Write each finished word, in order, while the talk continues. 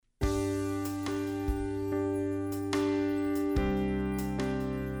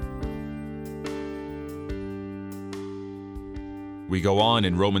We go on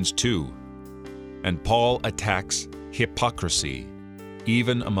in Romans 2, and Paul attacks hypocrisy,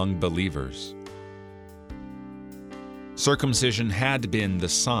 even among believers. Circumcision had been the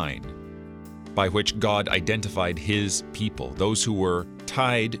sign by which God identified his people, those who were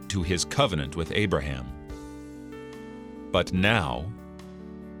tied to his covenant with Abraham. But now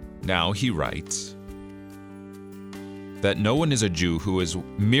he writes that no one is a Jew who is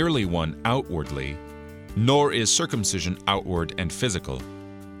merely one outwardly, nor is circumcision outward and physical,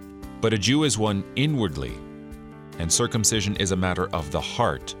 but a Jew is one inwardly, and circumcision is a matter of the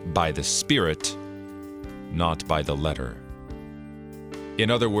heart, by the Spirit, not by the letter.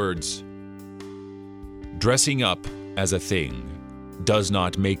 In other words, dressing up as a thing does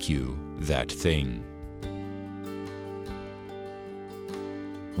not make you that thing.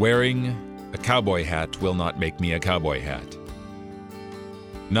 Wearing a cowboy hat will not make me a cowboy hat.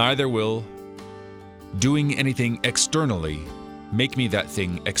 Neither will doing anything externally make me that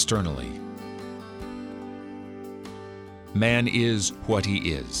thing externally. Man is what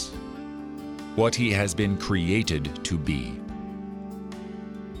he is, what he has been created to be.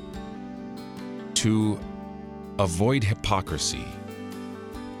 To avoid hypocrisy,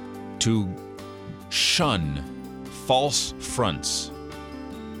 to shun false fronts,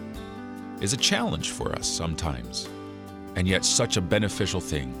 is a challenge for us sometimes, and yet such a beneficial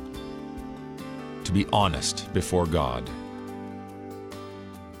thing, to be honest before God.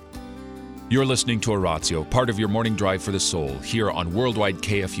 You're listening to Oratio, part of your morning drive for the soul, here on Worldwide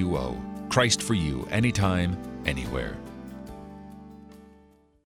KFUO. Christ for you, anytime, anywhere.